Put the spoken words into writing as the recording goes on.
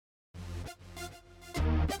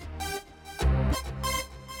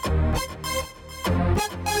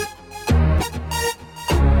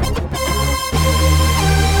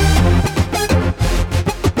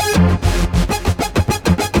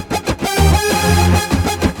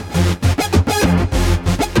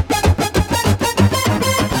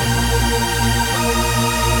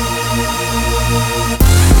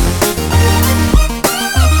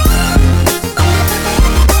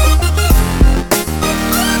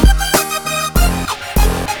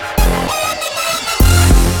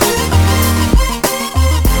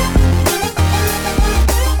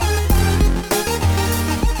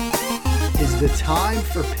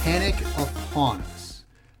for panic upon us.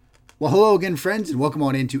 Well, hello again, friends, and welcome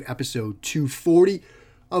on into episode 240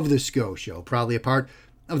 of The SCO Show, proudly a part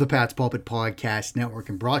of the Pat's Pulpit Podcast Network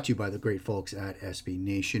and brought to you by the great folks at SB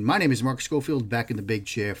Nation. My name is Mark Schofield, back in the big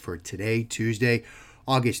chair for today, Tuesday,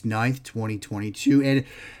 August 9th, 2022. And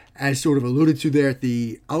as sort of alluded to there at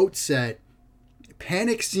the outset,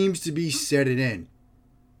 panic seems to be setting in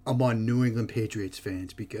among New England Patriots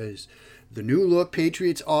fans because the new look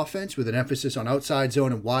Patriots offense with an emphasis on outside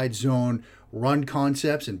zone and wide zone run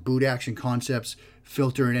concepts and boot action concepts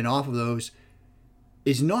filtering in off of those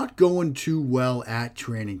is not going too well at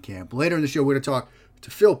training camp. Later in the show, we're going to talk to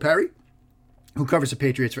Phil Perry, who covers the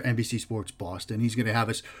Patriots for NBC Sports Boston. He's going to have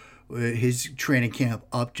us his training camp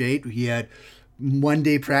update. He had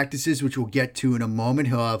Monday practices, which we'll get to in a moment.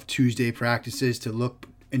 He'll have Tuesday practices to look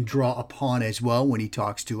and draw upon as well when he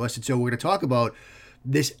talks to us. And so we're going to talk about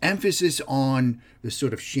this emphasis on the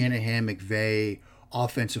sort of Shanahan-McVay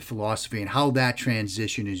offensive philosophy and how that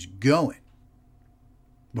transition is going.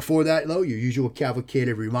 Before that, though, your usual cavalcade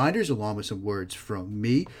of reminders along with some words from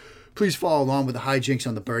me. Please follow along with the hijinks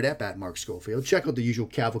on the Bird app at Mark Schofield. Check out the usual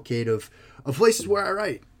cavalcade of places where I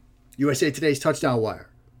write. USA Today's Touchdown Wire,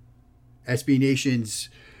 SB Nation's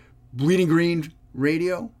Bleeding Green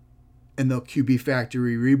Radio, and the QB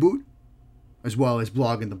Factory Reboot, as well as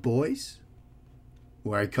Blogging the Boys,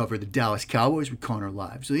 where I cover the Dallas Cowboys with Connor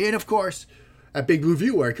Livesley, and of course, at Big Blue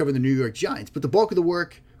View, where I cover the New York Giants. But the bulk of the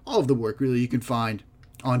work, all of the work, really, you can find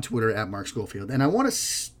on Twitter at Mark Schofield. And I want to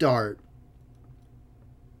start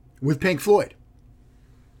with Pink Floyd.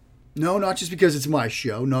 No, not just because it's my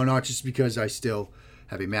show. No, not just because I still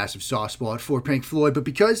have a massive soft spot for Pink Floyd, but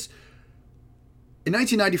because in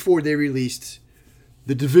 1994 they released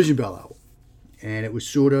the Division Bell album. And it was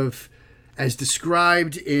sort of as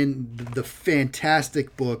described in the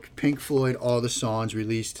fantastic book, Pink Floyd, All the Songs,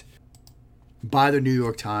 released by the New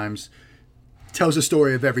York Times. Tells the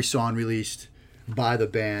story of every song released by the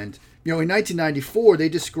band. You know, in 1994, they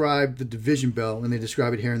described the Division Bell, and they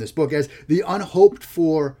describe it here in this book, as the unhoped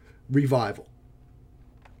for revival.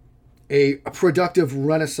 A productive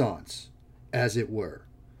renaissance, as it were.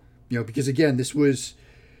 You know, because again, this was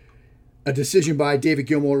a decision by David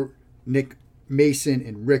Gilmour, Nick Mason,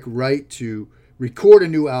 and Rick Wright to record a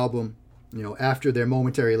new album, you know, after their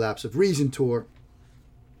Momentary Lapse of Reason tour.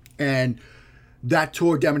 And that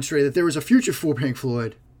tour demonstrated that there was a future for Pink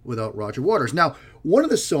Floyd without Roger Waters. Now, one of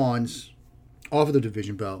the songs off of the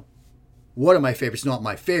Division Bell, one of my favorites, not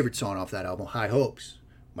my favorite song off that album, High Hopes,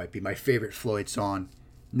 might be my favorite Floyd song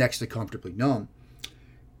next to Comfortably Numb.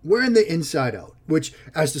 We're in the Inside Out, which,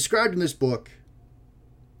 as described in this book,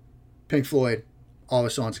 Pink Floyd, All the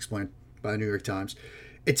Songs Explained by the New York Times,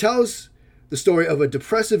 it tells the story of a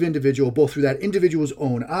depressive individual, both through that individual's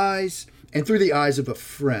own eyes and through the eyes of a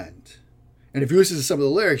friend. And if you listen to some of the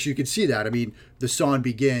lyrics, you can see that. I mean, the song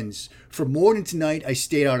begins, "From morning to night, I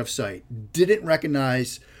stayed out of sight. Didn't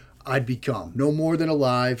recognize I'd become. No more than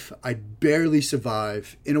alive. I'd barely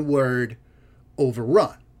survive. In a word,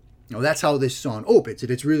 overrun." You know, that's how this song opens.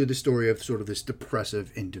 And it's really the story of sort of this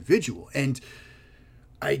depressive individual. And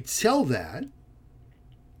I tell that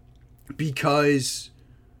because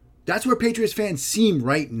that's where Patriots fans seem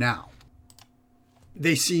right now.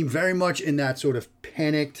 They seem very much in that sort of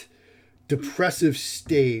panicked, depressive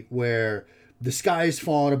state where the sky is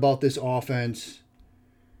falling about this offense.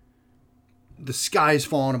 The sky is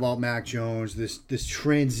falling about Mac Jones. This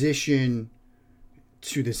transition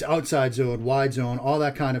to this outside zone, wide zone, all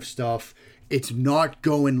that kind of stuff. It's not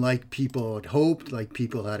going like people had hoped, like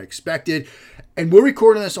people had expected. And we're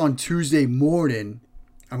recording this on Tuesday morning.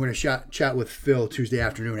 I'm going to chat with Phil Tuesday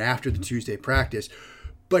afternoon after the Tuesday practice.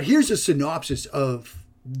 But here's a synopsis of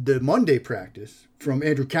the Monday practice from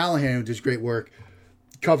Andrew Callahan, who does great work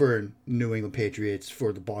covering New England Patriots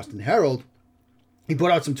for the Boston Herald. He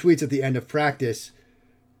put out some tweets at the end of practice.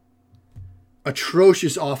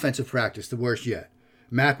 Atrocious offensive practice, the worst yet.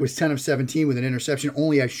 Mac was 10 of 17 with an interception,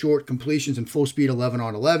 only had short completions and full speed 11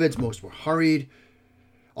 on 11s. Most were hurried.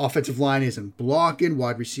 Offensive line isn't blocking.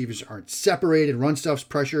 Wide receivers aren't separated. Run stuff's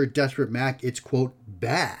pressure. Desperate Mac, it's, quote,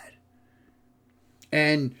 bad.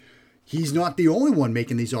 And he's not the only one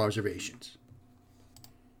making these observations.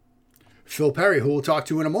 Phil Perry, who we'll talk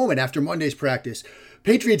to in a moment after Monday's practice.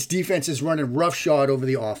 Patriots defense is running roughshod over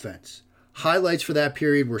the offense. Highlights for that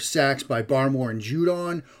period were sacks by Barmore and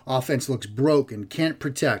Judon. Offense looks broken, can't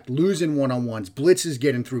protect, losing one-on-ones, blitzes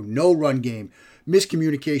getting through, no run game,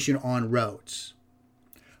 miscommunication on routes.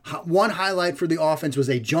 One highlight for the offense was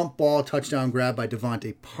a jump ball touchdown grab by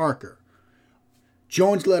Devontae Parker.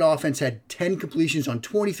 Jones-led offense had 10 completions on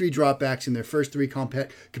 23 dropbacks in their first three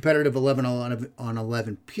competitive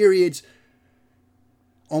 11-on-11 periods.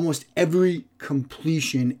 almost every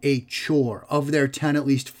completion a chore. Of their 10, at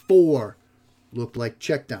least 4 looked like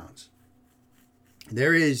checkdowns.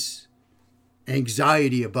 There is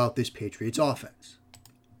anxiety about this Patriots offense.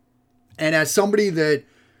 And as somebody that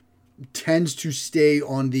tends to stay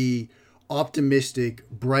on the optimistic,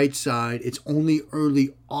 bright side, it's only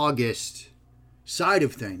early August side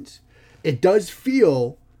of things, it does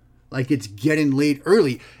feel like it's getting late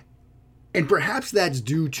early. And perhaps that's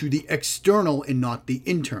due to the external and not the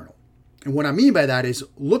internal. And what I mean by that is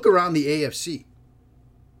look around the AFC.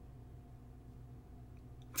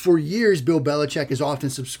 For years, Bill Belichick has often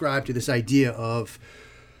subscribed to this idea of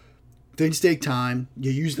things take time.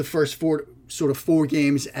 You use the first 4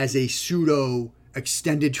 games as a pseudo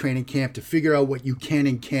extended training camp to figure out what you can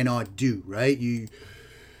and cannot do, right? You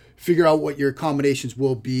figure out what your accommodations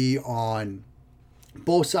will be on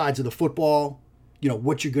both sides of the football,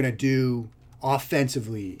 what you're going to do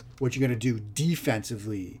offensively, what you're going to do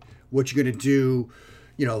defensively, what you're going to do,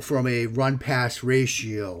 from a run-pass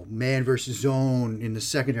ratio, man versus zone in the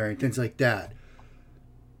secondary, things like that.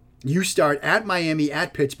 You start at Miami,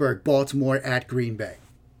 at Pittsburgh, Baltimore, at Green Bay.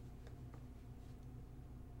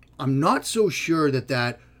 I'm not so sure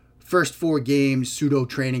that first 4 games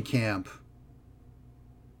pseudo-training camp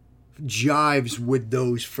jives with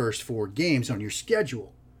those first 4 games on your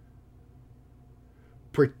schedule.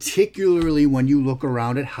 Particularly when you look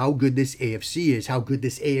around at how good this AFC is, how good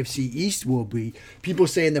this AFC East will be. People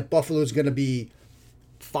saying that Buffalo's going to be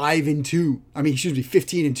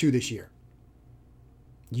 15-2 this year.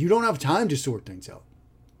 You don't have time to sort things out.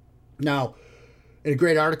 Now, in a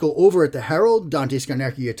great article over at the Herald, Dante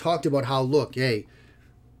Scarnecchia talked about how, look, hey,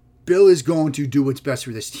 Bill is going to do what's best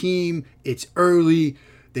for this team. It's early.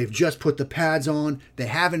 They've just put the pads on. They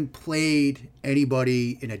haven't played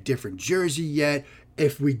anybody in a different jersey yet.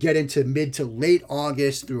 If we get into mid to late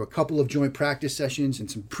August through a couple of joint practice sessions and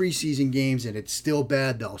some preseason games and it's still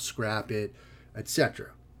bad, they'll scrap it,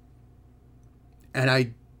 etc.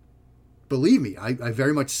 And believe me, I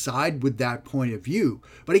very much side with that point of view.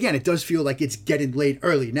 But again, it does feel like it's getting late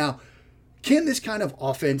early. Now, can this kind of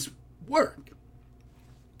offense work?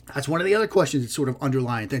 That's one of the other questions that's sort of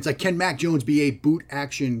underlying things. Like, can Mac Jones be a boot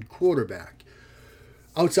action quarterback?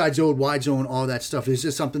 Outside zone, wide zone, all that stuff. Is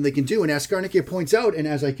this something they can do? And as Scarnecchia points out, and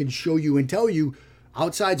as I can show you and tell you,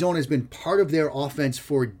 outside zone has been part of their offense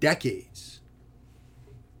for decades.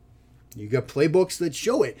 You got playbooks that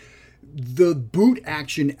show it. The boot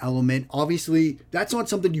action element, obviously, that's not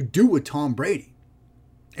something you do with Tom Brady.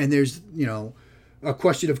 And there's, a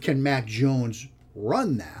question of can Mac Jones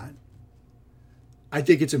run that? I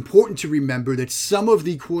think it's important to remember that some of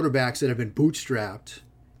the quarterbacks that have been bootstrapped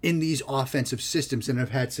in these offensive systems and have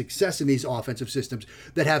had success in these offensive systems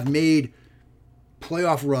that have made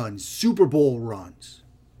playoff runs, Super Bowl runs,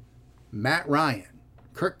 Matt Ryan,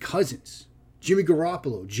 Kirk Cousins, Jimmy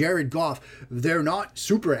Garoppolo, Jared Goff, they're not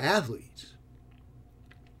super athletes.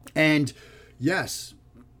 And yes,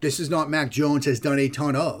 this is not Mac Jones has done a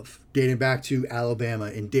ton of, dating back to Alabama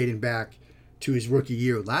and dating back to his rookie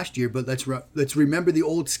year last year, but let's remember the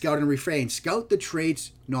old scout and refrain. Scout the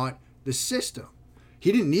traits, not the system.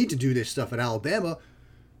 He didn't need to do this stuff at Alabama.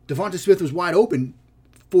 Devonta Smith was wide open,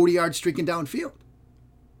 40 yards streaking downfield.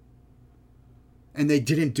 And they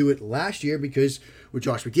didn't do it last year because with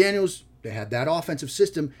Josh McDaniels, they had that offensive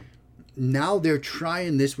system. Now they're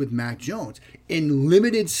trying this with Mac Jones. In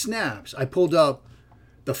limited snaps, I pulled up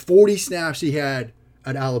the 40 snaps he had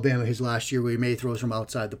at Alabama his last year where he made throws from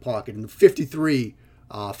outside the pocket, and the 53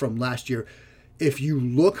 from last year. If you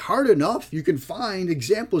look hard enough, you can find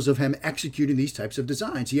examples of him executing these types of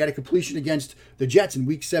designs. He had a completion against the Jets in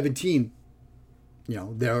Week 17.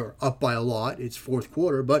 They're up by a lot. It's fourth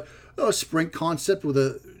quarter, but a sprint concept with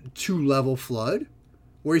a 2-level flood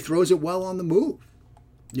where he throws it well on the move.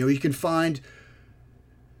 You can find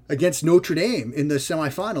against Notre Dame in the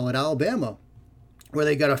semifinal at Alabama where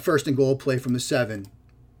they got a first and goal play from the 7.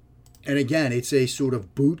 And again, it's a sort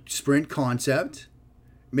of boot sprint concept.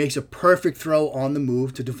 Makes a perfect throw on the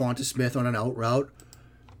move to Devonta Smith on an out route.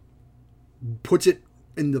 Puts it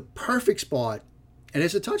in the perfect spot, and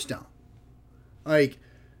it's a touchdown. Like,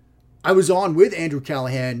 I was on with Andrew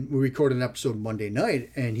Callahan. We recorded an episode Monday night,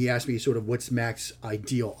 and he asked me sort of what's Mac's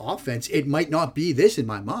ideal offense. It might not be this in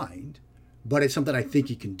my mind, but it's something I think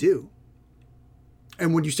he can do.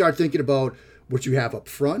 And when you start thinking about what you have up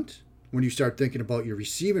front, when you start thinking about your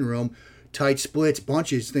receiving room, tight splits,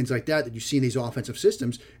 bunches, things like that you see in these offensive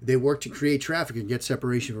systems, they work to create traffic and get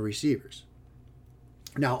separation for receivers.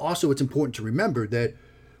 Now, also, it's important to remember that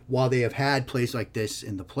while they have had plays like this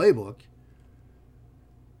in the playbook,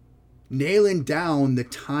 nailing down the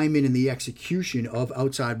timing and the execution of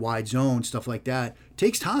outside wide zone, stuff like that,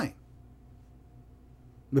 takes time.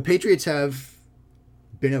 The Patriots have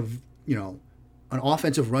been an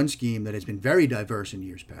offensive run scheme that has been very diverse in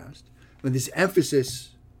years past. But this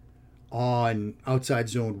emphasis on outside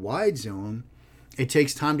zone, wide zone, it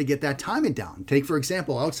takes time to get that timing down. Take, for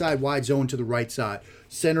example, outside wide zone to the right side,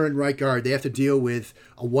 center and right guard, they have to deal with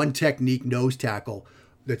a one technique nose tackle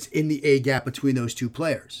that's in the A gap between those two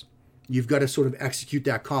players. You've got to sort of execute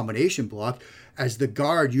that combination block. As the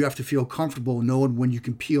guard, you have to feel comfortable knowing when you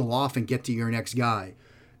can peel off and get to your next guy.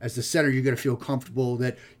 As the center, you're going to feel comfortable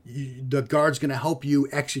that the guard's going to help you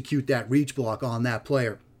execute that reach block on that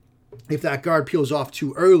player. If that guard peels off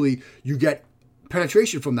too early, you get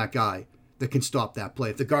penetration from that guy that can stop that play.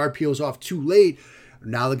 If the guard peels off too late,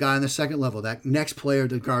 now the guy on the second level, that next player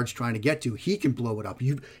the guard's trying to get to, he can blow it up.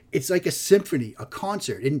 It's like a symphony, a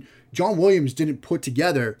concert. And John Williams didn't put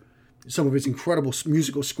together some of his incredible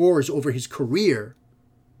musical scores over his career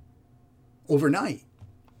overnight.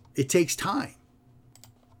 It takes time.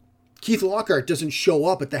 Keith Lockhart doesn't show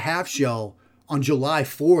up at the half shell on July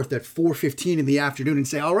 4th at 4:15 in the afternoon and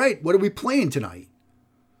say, all right, what are we playing tonight?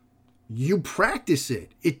 You practice it.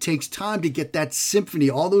 It takes time to get that symphony,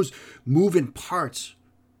 all those moving parts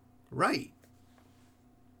right.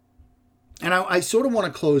 And I sort of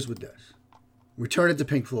want to close with this. Return it to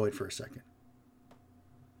Pink Floyd for a second.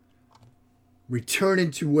 Return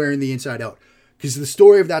into Wearing the Inside Out. Because the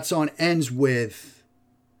story of that song ends with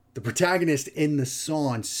the protagonist in the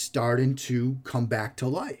song starting to come back to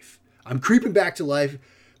life. I'm creeping back to life.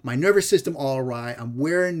 My nervous system all awry. I'm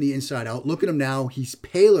wearing the inside out. Look at him now. He's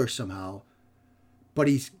paler somehow, but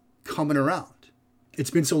he's coming around. It's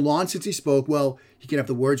been so long since he spoke. Well, he can have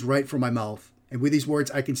the words right from my mouth. And with these words,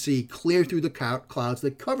 I can see clear through the clouds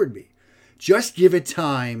that covered me. Just give it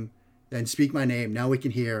time, then speak my name. Now we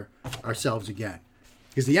can hear ourselves again.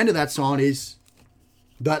 Because the end of that song is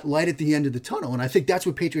that light at the end of the tunnel. And I think that's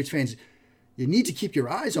what Patriots fans, you need to keep your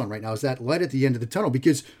eyes on right now, is that light at the end of the tunnel.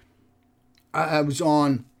 Because I was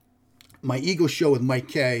on my Eagles show with Mike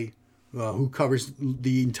Kay, who covers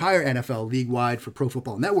the entire NFL league-wide for Pro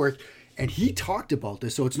Football Network, and he talked about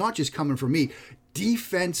this, so it's not just coming from me.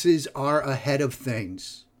 Defenses are ahead of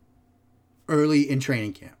things early in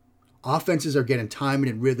training camp. Offenses are getting time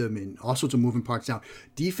and rhythm and all sorts of moving parts now.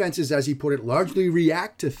 Defenses, as he put it, largely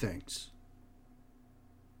react to things.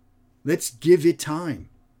 Let's give it time.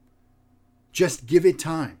 Just give it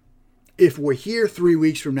time. If we're here 3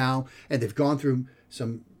 weeks from now and they've gone through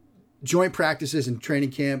some joint practices and training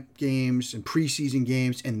camp games and preseason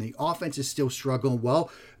games and the offense is still struggling,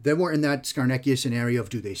 well, then we're in that Scarnecchia scenario of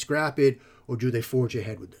do they scrap it or do they forge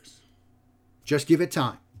ahead with this? Just give it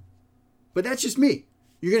time. But that's just me.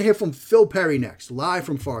 You're going to hear from Phil Perry next, live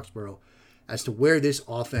from Foxborough, as to where this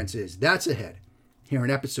offense is. That's ahead here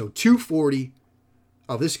in episode 240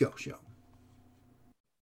 of The SCO Show.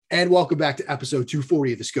 And welcome back to episode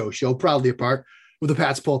 240 of The SCO Show, proudly a part of the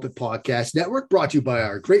Pat's Pulpit Podcast Network, brought to you by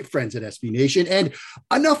our great friends at SB Nation. And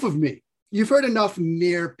enough of me. You've heard enough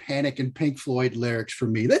Near Panic and Pink Floyd lyrics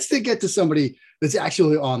from me. Let's get to somebody that's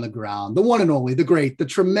actually on the ground, the one and only, the great, the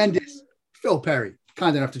tremendous Phil Perry,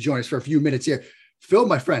 kind enough to join us for a few minutes here. Phil,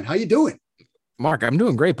 my friend, how you doing? Mark, I'm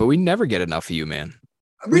doing great, but we never get enough of you, man.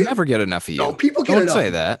 We never get enough of you. No, people get Don't enough.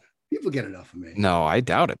 say that. People get enough of me. No, I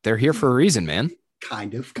doubt it. They're here for a reason, man.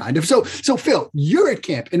 Kind of. So Phil, you're at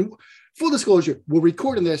camp, and full disclosure, we're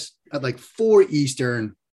recording this at like 4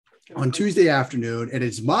 Eastern on Tuesday afternoon, and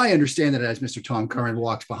it's my understanding that as Mr. Tom Curran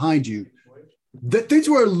walks behind you, that things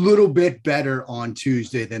were a little bit better on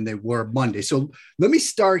Tuesday than they were Monday. So let me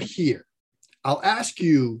start here. I'll ask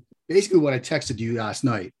you basically what I texted you last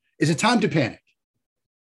night. Is it time to panic?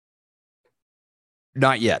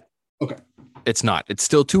 Not yet. Okay. It's not. It's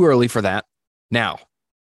still too early for that. Now,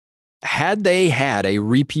 had they had a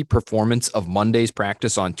repeat performance of Monday's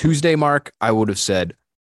practice on Tuesday, Mark, I would have said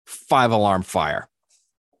 5-alarm fire.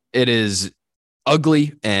 It is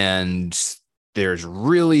ugly, and there's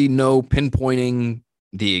really no pinpointing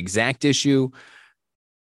the exact issue,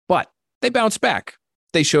 but they bounced back.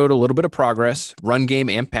 They showed a little bit of progress, run game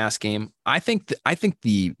and pass game. I think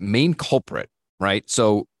the main culprit, right?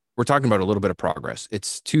 So we're talking about a little bit of progress.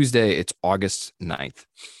 It's Tuesday. It's August 9th.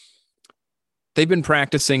 They've been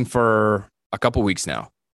practicing for a couple weeks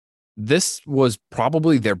now. This was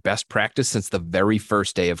probably their best practice since the very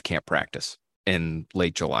first day of camp practice in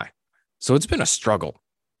late July. So it's been a struggle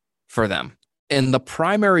for them. And the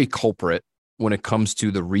primary culprit when it comes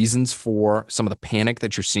to the reasons for some of the panic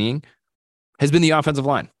that you're seeing has been the offensive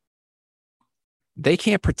line. They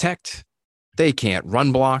can't protect. They can't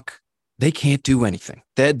run block. they can't do anything.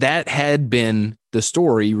 That had been the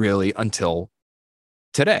story really until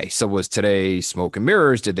today. So was today smoke and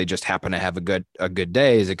mirrors? Did they just happen to have a good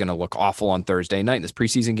day? Is it going to look awful on Thursday night in this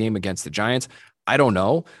preseason game against the Giants? I don't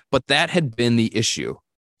know, but that had been the issue.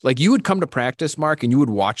 Like you would come to practice, Mark, and you would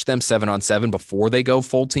watch them 7-on-7 before they go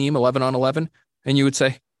full team 11-on-11, and you would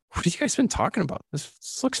say, "What have you guys been talking about?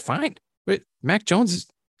 This looks fine." But Mac Jones has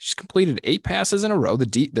just completed 8 passes in a row.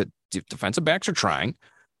 The defensive backs are trying.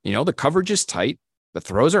 The coverage is tight. The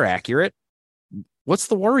throws are accurate. What's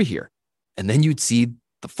the worry here? And then you'd see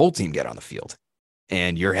the full team get on the field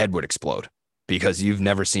and your head would explode because you've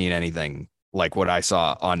never seen anything like what I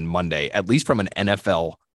saw on Monday, at least from an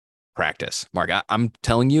NFL practice. Mark, I'm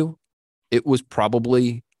telling you, it was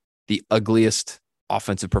probably the ugliest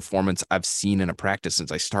offensive performance I've seen in a practice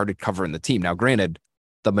since I started covering the team. Now, granted,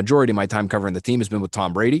 the majority of my time covering the team has been with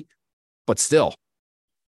Tom Brady, but still,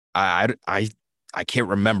 I can't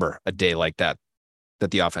remember a day like that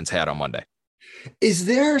the offense had on Monday. Is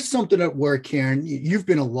there something at work, Karen? You've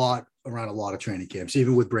been around a lot of training camps,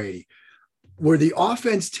 even with Brady, where the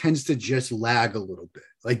offense tends to just lag a little bit.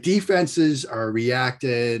 Like defenses are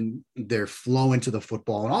reacting, they're flowing to the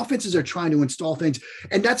football, and offenses are trying to install things.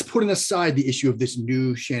 And that's putting aside the issue of this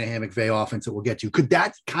new Shanahan McVay offense that we'll get to. Could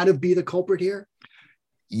that kind of be the culprit here?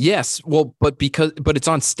 Yes. Well, but it's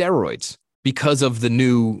on steroids because of the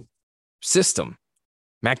new system.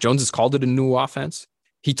 Mac Jones has called it a new offense.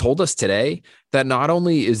 He told us today that not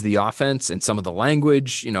only is the offense and some of the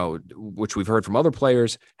language, which we've heard from other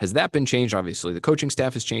players, has that been changed? Obviously, the coaching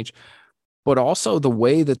staff has changed, but also the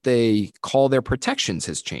way that they call their protections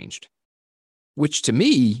has changed, which to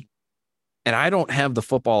me, and I don't have the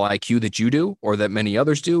football IQ that you do or that many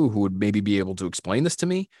others do who would maybe be able to explain this to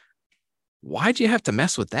me. Why'd you have to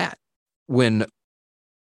mess with that when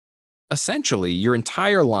essentially your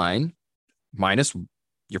entire line, minus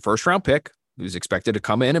your first round pick, who's expected to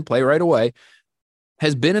come in and play right away,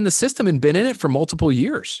 has been in the system and been in it for multiple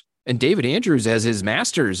years. And David Andrews has his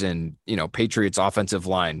master's in, Patriots offensive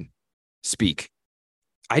line speak.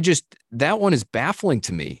 That one is baffling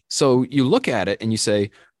to me. So you look at it and you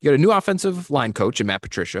say, you got a new offensive line coach in Matt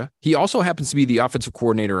Patricia. He also happens to be the offensive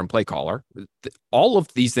coordinator and play caller. All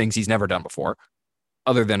of these things he's never done before,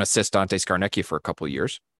 other than assist Dante Scarnecchia for a couple of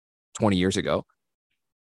years, 20 years ago.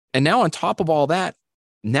 And now on top of all that,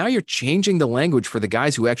 now you're changing the language for the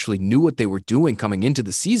guys who actually knew what they were doing coming into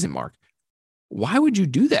the season, Mark. Why would you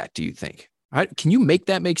do that, do you think? Can you make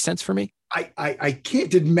that make sense for me? I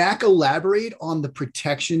can't. Did Mac elaborate on the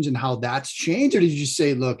protections and how that's changed? Or did you just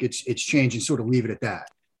say, look, it's changed and sort of leave it at that?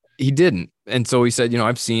 He didn't. And so he said,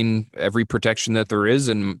 I've seen every protection that there is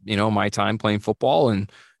in, my time playing football.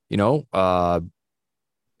 And,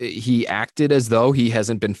 he acted as though he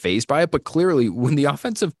hasn't been fazed by it. But clearly, when the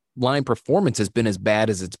offensive line performance has been as bad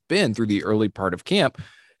as it's been through the early part of camp,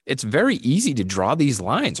 it's very easy to draw these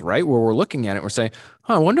lines, right? Where we're looking at it, we're saying,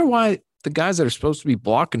 I wonder why the guys that are supposed to be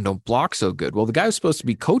blocking don't block so good. Well, the guy who's supposed to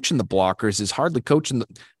be coaching the blockers is hardly coaching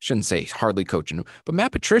shouldn't say hardly coaching, but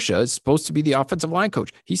Matt Patricia is supposed to be the offensive line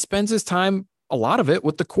coach. He spends his time, a lot of it,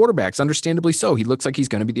 with the quarterbacks, understandably so. He looks like he's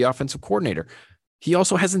going to be the offensive coordinator. He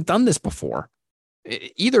also hasn't done this before,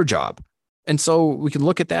 either job. And so we can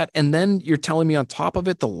look at that. And then you're telling me on top of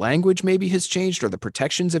it, the language maybe has changed or the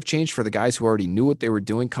protections have changed for the guys who already knew what they were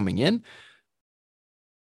doing coming in.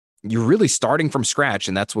 You're really starting from scratch,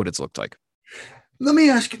 and that's what it's looked like. Let me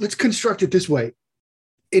ask you, let's construct it this way.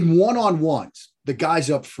 In one-on-ones, the guys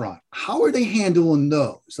up front, how are they handling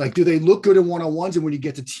those? Like, do they look good in one-on-ones, and when you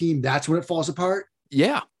get to team, that's when it falls apart?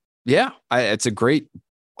 Yeah. It's a great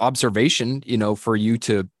observation, for you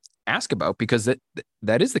to ask about, because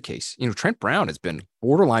that is the case. Trent Brown has been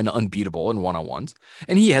borderline unbeatable in one-on-ones,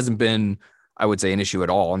 and he hasn't been, I would say, an issue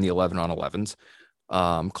at all in the 11-on-11s.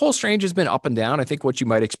 Cole Strange has been up and down. I think what you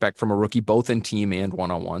might expect from a rookie, both in team and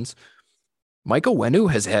one-on-ones. Michael Wenu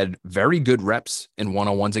has had very good reps in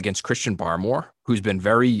one-on-ones against Christian Barmore, who's been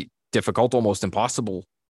very difficult, almost impossible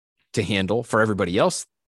to handle for everybody else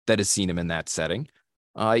that has seen him in that setting.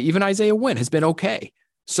 Even Isaiah Wynn has been okay.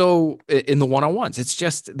 So in the one-on-ones, it's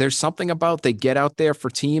just, there's something about they get out there for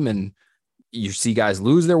team and you see guys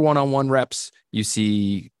lose their one-on-one reps. You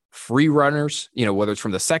see free runners, whether it's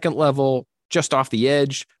from the second level, just off the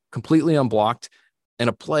edge, completely unblocked, and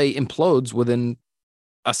a play implodes within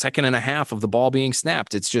a second and a half of the ball being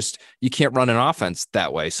snapped. It's just, you can't run an offense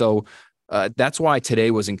that way. So that's why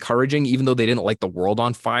today was encouraging, even though they didn't light the world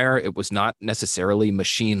on fire. It was not necessarily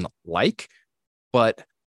machine-like, but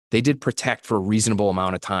they did protect for a reasonable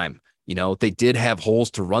amount of time. They did have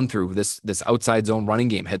holes to run through. This outside zone running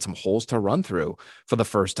game had some holes to run through for the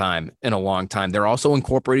first time in a long time. They're also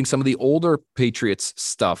incorporating some of the older Patriots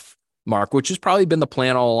stuff, Mark, which has probably been the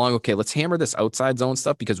plan all along. Okay, let's hammer this outside zone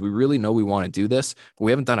stuff because we really know we want to do this, but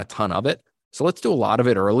we haven't done a ton of it. So let's do a lot of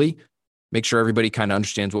it early, make sure everybody kind of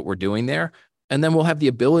understands what we're doing there. And then we'll have the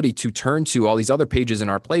ability to turn to all these other pages in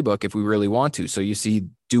our playbook if we really want to. So you see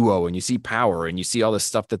duo and you see power and you see all this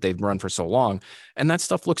stuff that they've run for so long. And that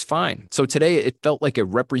stuff looks fine. So today it felt like a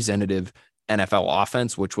representative NFL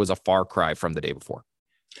offense, which was a far cry from the day before.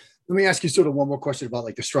 Let me ask you sort of one more question about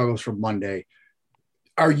like the struggles from Monday.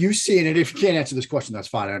 Are you seeing it? If you can't answer this question, that's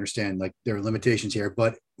fine. I understand like there are limitations here,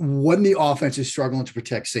 but when the offense is struggling to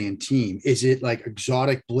protect, say, in team, is it like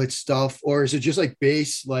exotic blitz stuff, or is it just like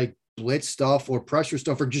base, like blitz stuff or pressure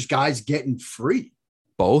stuff, or just guys getting free?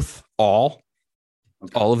 Both, all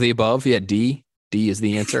of the above. Yeah. D is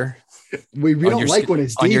the answer. we don't like when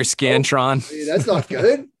it's D. On your Scantron. That's not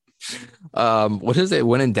good. What is it?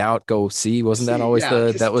 When in doubt, go C. Wasn't that always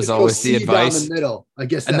the advice? Down the middle, I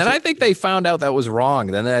guess. And then I think they found out that was wrong.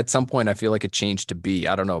 Then at some point, I feel like it changed to B.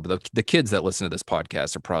 I don't know, but the kids that listen to this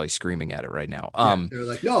podcast are probably screaming at it right now. They're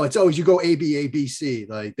like, no, it's always you go A, B, A, B, C.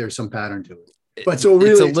 Like there's some pattern to it. But so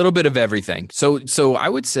really, it's a little bit of everything. So I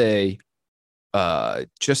would say,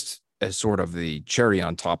 just as sort of the cherry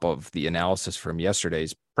on top of the analysis from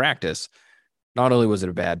yesterday's practice, not only was it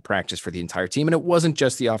a bad practice for the entire team, and it wasn't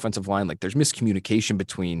just the offensive line. Like there's miscommunication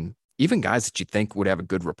between even guys that you think would have a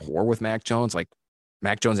good rapport with Mac Jones, like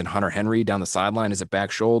Mac Jones and Hunter Henry down the sideline. Is it back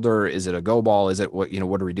shoulder? Is it a go ball? Is it what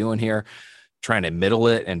are we doing here? Trying to middle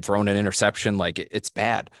it and throwing an interception. Like it's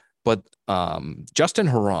bad. But Justin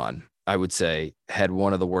Herron, I would say, had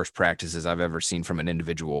one of the worst practices I've ever seen from an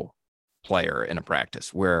individual player in a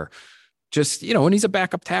practice where just, and he's a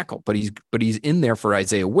backup tackle, but he's in there for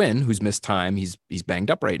Isaiah Wynn, who's missed time. He's banged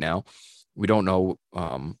up right now. We don't know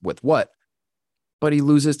with what, but he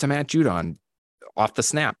loses to Matt Judon off the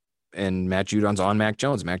snap, and Matt Judon's on Mac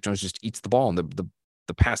Jones. Mac Jones just eats the ball, and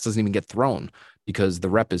the pass doesn't even get thrown because the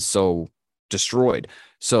rep is so destroyed.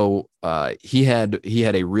 So he had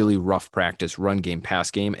a really rough practice, run game,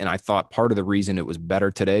 pass game, and I thought part of the reason it was better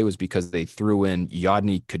today was because they threw in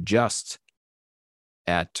Yodny Kajust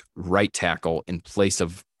at right tackle in place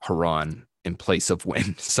of Herron, in place of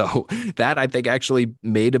Wynn. So that I think actually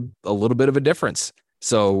made a little bit of a difference.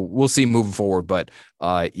 So we'll see moving forward. But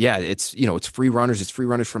it's free runners. It's free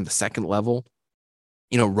runners from the second level.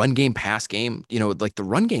 Run game, pass game, like the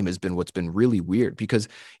run game has been what's been really weird, because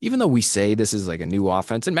even though we say this is like a new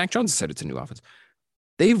offense, and Mac Jones said it's a new offense,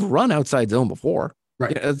 they've run outside zone before.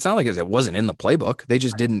 Right. It's not like it wasn't in the playbook. They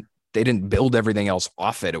just didn't build everything else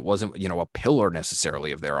off it. It wasn't, a pillar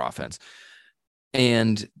necessarily of their offense.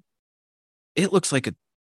 And it looks like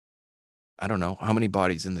I don't know how many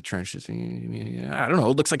bodies in the trenches. I don't know.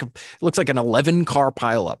 It looks like an 11 car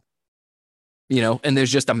pileup, and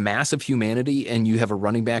there's just a massive humanity, and you have a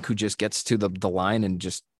running back who just gets to the line and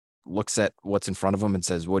just looks at what's in front of him and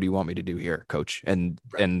says, "What do you want me to do here, coach?" And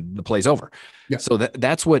the play's over. Yeah. So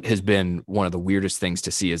that's what has been one of the weirdest things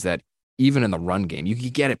to see, is that even in the run game, you can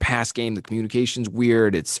get it pass game. The communication's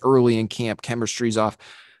weird. It's early in camp. Chemistry's off.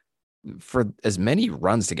 For as many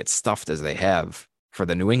runs to get stuffed as they have for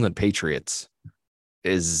the New England Patriots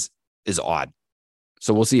is odd.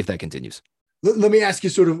 So we'll see if that continues. Let me ask you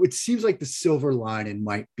sort of, it seems like the silver lining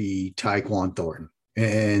might be Tyquan Thornton,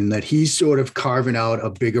 and that he's sort of carving out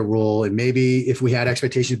a bigger role. And maybe if we had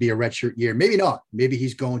expectations to be a redshirt year, maybe not. Maybe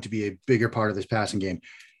he's going to be a bigger part of this passing game.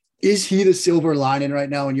 Is he the silver lining right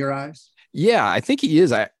now in your eyes? Yeah, I think he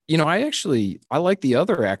is. I like the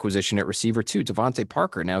other acquisition at receiver too, Devontae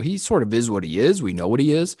Parker. Now he sort of is what he is. We know what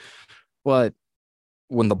he is, but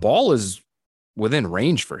when the ball is within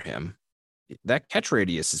range for him, that catch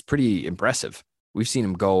radius is pretty impressive. We've seen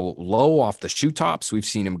him go low off the shoe tops. We've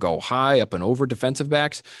seen him go high up and over defensive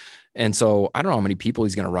backs. And so I don't know how many people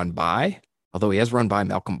he's going to run by, although he has run by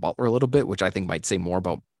Malcolm Butler a little bit, which I think might say more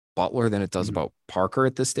about Butler than it does about Parker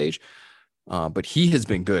at this stage. But he has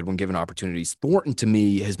been good when given opportunities. Thornton, to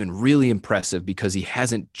me, has been really impressive because he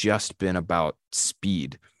hasn't just been about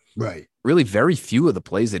speed. Right. Really, very few of the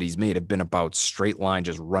plays that he's made have been about straight line,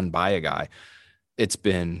 just run by a guy. It's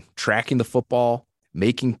been tracking the football,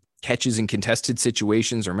 making catches in contested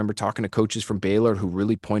situations. I remember talking to coaches from Baylor who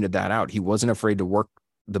really pointed that out. He wasn't afraid to work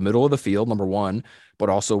the middle of the field, number one, but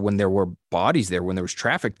also when there were bodies there, when there was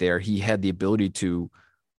traffic there, he had the ability to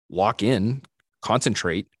lock in,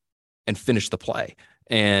 concentrate, and finish the play.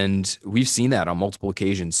 And we've seen that on multiple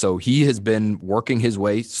occasions. So he has been working his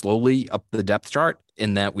way slowly up the depth chart,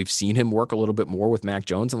 in that we've seen him work a little bit more with Mac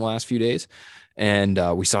Jones in the last few days. And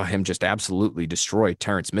we saw him just absolutely destroy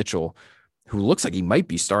Terrence Mitchell, who looks like he might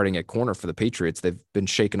be starting at corner for the Patriots. They've been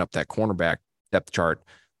shaking up that cornerback depth chart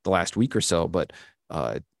the last week or so, but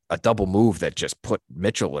a double move that just put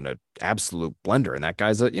Mitchell in an absolute blender. And that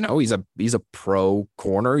guy's he's a pro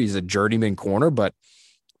corner. He's a journeyman corner, but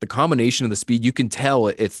the combination of the speed, you can tell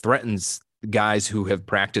it threatens guys who have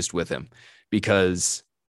practiced with him because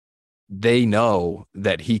they know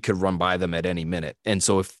that he could run by them at any minute. And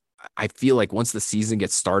so if I feel like once the season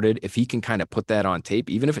gets started, if he can kind of put that on tape,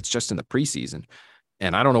 even if it's just in the preseason,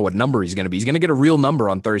 and I don't know what number he's going to be. He's going to get a real number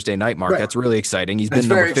on Thursday night, Mark. Right. That's really exciting. He's been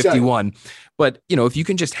number 51. Exciting. But, if you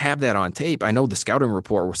can just have that on tape, I know the scouting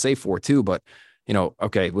report will say 4-2, but,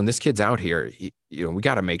 okay, when this kid's out here, we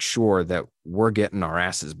got to make sure that we're getting our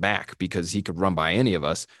asses back because he could run by any of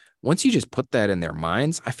us. Once you just put that in their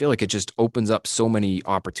minds, I feel like it just opens up so many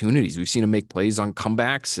opportunities. We've seen him make plays on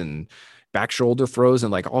comebacks and back shoulder throws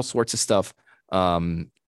and like all sorts of stuff,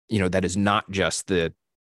 that is not just the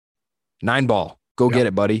 9-ball. Go get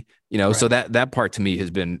it, buddy. Right. So that part to me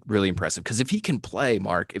has been really impressive because if he can play,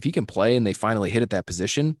 Mark, and they finally hit at that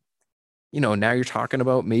position, now you're talking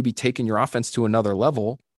about maybe taking your offense to another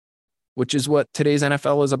level, which is what today's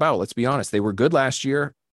NFL is about. Let's be honest. They were good last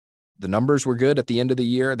year. The numbers were good at the end of the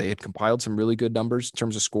year. They had compiled some really good numbers in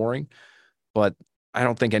terms of scoring, but I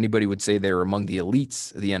don't think anybody would say they were among the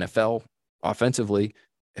elites of the NFL offensively.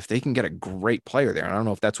 If they can get a great player there, and I don't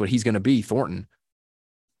know if that's what he's going to be, Thornton,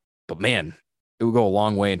 but man, it would go a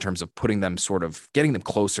long way in terms of putting them getting them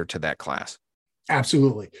closer to that class.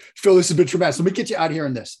 Absolutely. Phil, this has been tremendous. Let me get you out here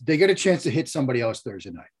on this. They get a chance to hit somebody else Thursday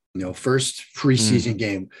night. First preseason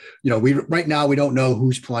game. Right now we don't know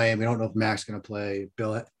who's playing. We don't know if Mac's going to play.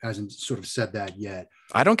 Bill hasn't sort of said that yet.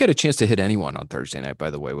 I don't get a chance to hit anyone on Thursday night, by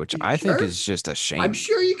the way, which I think is just a shame. I'm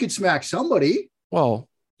sure you could smack somebody. Well,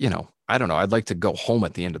 I don't know. I'd like to go home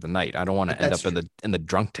at the end of the night. I don't want to end up in the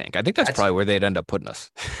drunk tank. I think that's probably where they'd end up putting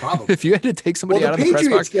us. Probably. If you had to take somebody out of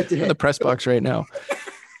the press box right now,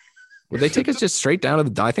 would they take us just straight down to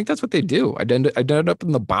the? I think that's what they do. I'd end up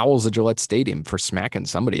in the bowels of Gillette Stadium for smacking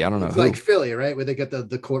somebody. I don't know. It's like Philly, right? Where they get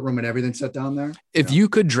the courtroom and everything set down there. If you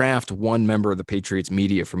could draft one member of the Patriots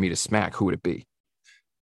media for me to smack, who would it be?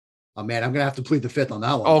 Oh man, I'm gonna have to plead the fifth on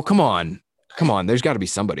that one. Oh come on. There's got to be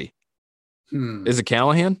somebody. Is it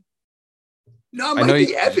Callahan? No, it might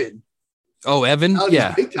be Evan. Oh, Evan?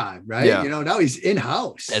 Yeah. Big time, right? Yeah. Now he's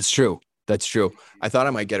in-house. That's true. I thought I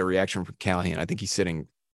might get a reaction from Callahan. I think he's sitting.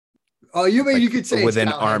 Oh, you could say within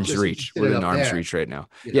arm's reach. Within arm's reach right now.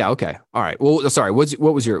 Yeah. Okay. All right. Well, sorry. What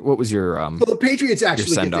was your Well, the Patriots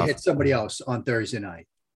actually get to hit somebody else on Thursday night.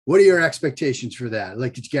 What are your expectations for that?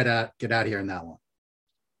 Like, did you get out here in that one?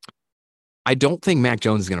 I don't think Mac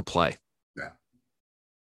Jones is going to play. Yeah.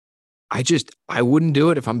 I wouldn't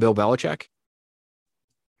do it if I'm Bill Belichick.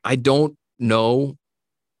 I don't know.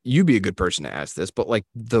 You'd be a good person to ask this, but like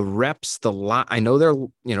the reps, I know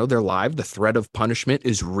they're live. The threat of punishment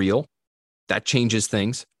is real. That changes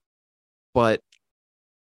things. But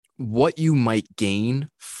what you might gain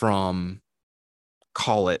from,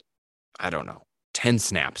 call it, I don't know, 10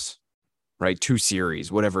 snaps, right? 2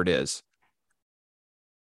 series, whatever it is.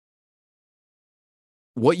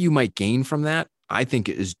 What you might gain from that, I think,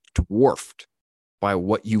 is dwarfed by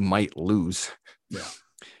what you might lose. Yeah.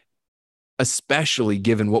 Especially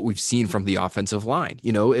given what we've seen from the offensive line.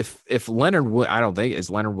 If Leonard, I don't think, is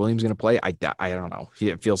Leonard Williams going to play? I don't know.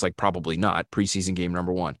 It feels like probably not. Preseason game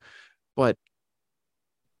number 1. But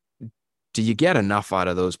do you get enough out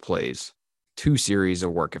of those plays, 2 series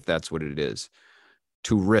of work, if that's what it is,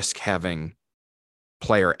 to risk having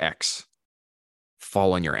player X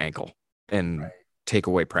fall on your ankle and take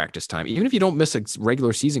away practice time, even if you don't miss a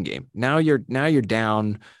regular season game? Now you're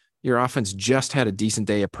down. Your offense just had a decent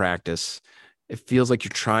day of practice. It feels like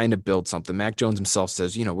you're trying to build something. Mac Jones himself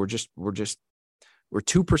says, we're 2%. We're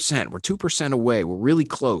 2% away. We're really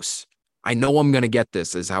close. I know I'm going to get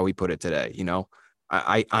this, is how he put it today.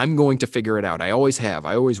 I'm going to figure it out. I always have.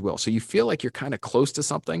 I always will. So you feel like you're kind of close to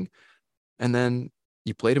something, and then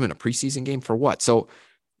you played him in a preseason game for what? So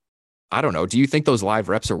I don't know. Do you think those live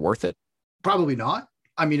reps are worth it? Probably not.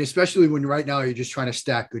 I mean, especially when right now you're just trying to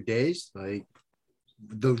stack good days. Like,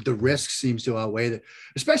 the risk seems to outweigh that,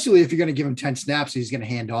 especially if you're going to give him 10 snaps, he's going to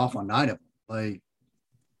hand off on 9 of them. Like,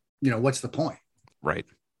 what's the point? Right.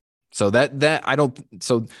 So I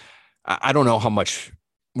don't know how much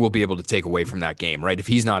we'll be able to take away from that game, right? If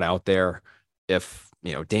he's not out there, if,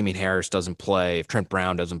 Damian Harris doesn't play, if Trent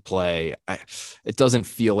Brown doesn't play, it doesn't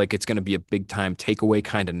feel like it's going to be a big time takeaway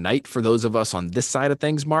kind of night for those of us on this side of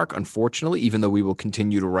things, Mark, unfortunately, even though we will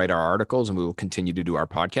continue to write our articles and we will continue to do our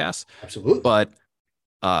podcasts. Absolutely. But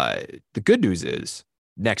the good news is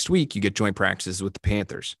next week you get joint practices with the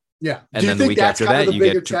Panthers. Yeah. And then the week after that, you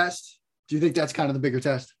get test. Do you think that's kind of the bigger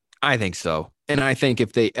test? I think so. And I think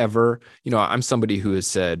if they ever, I'm somebody who has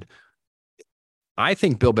said I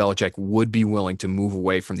think Bill Belichick would be willing to move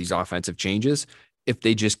away from these offensive changes if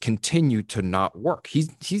they just continue to not work.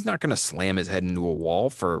 He's not going to slam his head into a wall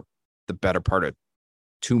for the better part of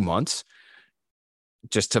 2 months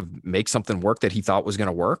just to make something work that he thought was going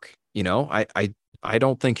to work. I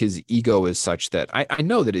don't think his ego is such that I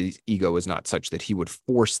know that his ego is not such that he would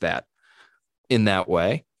force that in that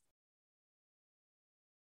way.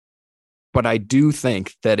 But I do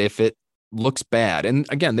think that if it looks bad, and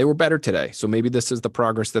again, they were better today, so maybe this is the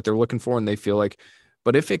progress that they're looking for and they feel like,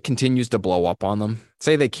 but if it continues to blow up on them,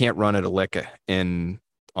 say they can't run it a lick on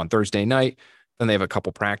Thursday night, then they have a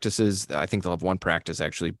couple practices. I think they'll have one practice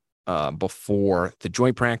actually before the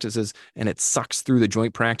joint practices, and it sucks through the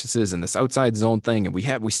joint practices and this outside zone thing. And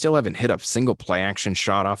we still haven't hit a single play action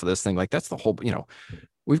shot off of this thing. Like that's the whole,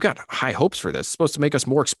 we've got high hopes for this. It's supposed to make us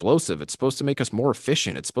more explosive. It's supposed to make us more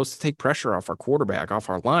efficient. It's supposed to take pressure off our quarterback, off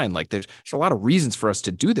our line. Like there's a lot of reasons for us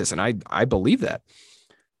to do this. And I believe that.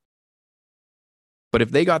 But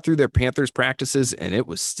if they got through their Panthers practices and it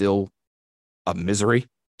was still a misery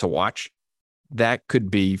to watch, that could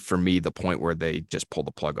be, for me, the point where they just pull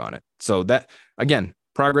the plug on it. So that, again,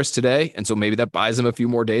 progress today. And so maybe that buys them a few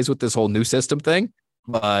more days with this whole new system thing.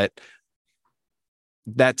 But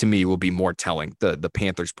that to me will be more telling. The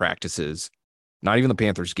Panthers practices, not even the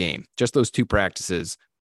Panthers game, just those 2 practices,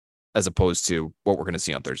 as opposed to what we're going to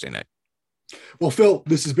see on Thursday night. Well, Phil,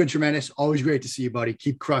 this has been tremendous. Always great to see you, buddy.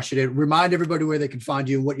 Keep crushing it. Remind everybody where they can find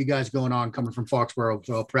you and what you guys going on coming from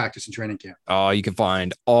Foxborough practice and training camp. You can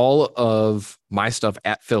find all of my stuff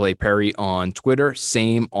at Phil A. Perry on Twitter,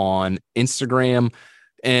 same on Instagram.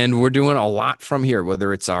 And we're doing a lot from here,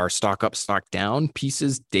 whether it's our stock up, stock down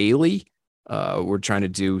pieces daily. We're trying to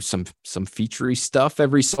do some featurey stuff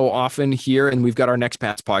every so often here. And we've got our Next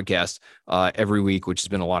Pats podcast every week, which has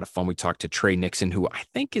been a lot of fun. We talked to Trey Nixon, who I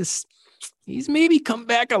think he's maybe come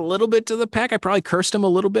back a little bit to the pack. I probably cursed him a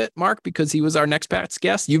little bit, Mark, because he was our Next Pats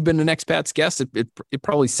guest. You've been the Next Pats guest. It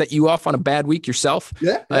probably set you off on a bad week yourself.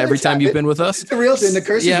 Yeah. Every time you've been with us. It's a real thing. The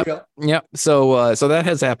curse is real. Yeah. So that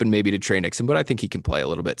has happened maybe to Trey Nixon, but I think he can play a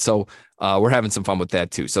little bit. So we're having some fun with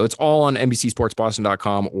that too. So it's all on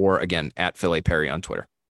NBCSportsBoston.com or again, at Phil A. Perry on Twitter.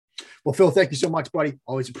 Well, Phil, thank you so much, buddy.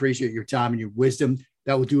 Always appreciate your time and your wisdom.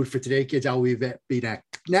 That will do it for today, kids. I will be back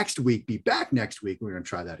next week. We're going to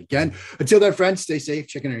try that again. Until then, friends, stay safe.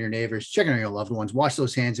 Checking on your neighbors, checking on your loved ones. Wash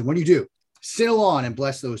those hands. And when you do, sail on and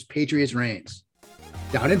bless those Patriots reigns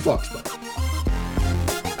down in Foxborough.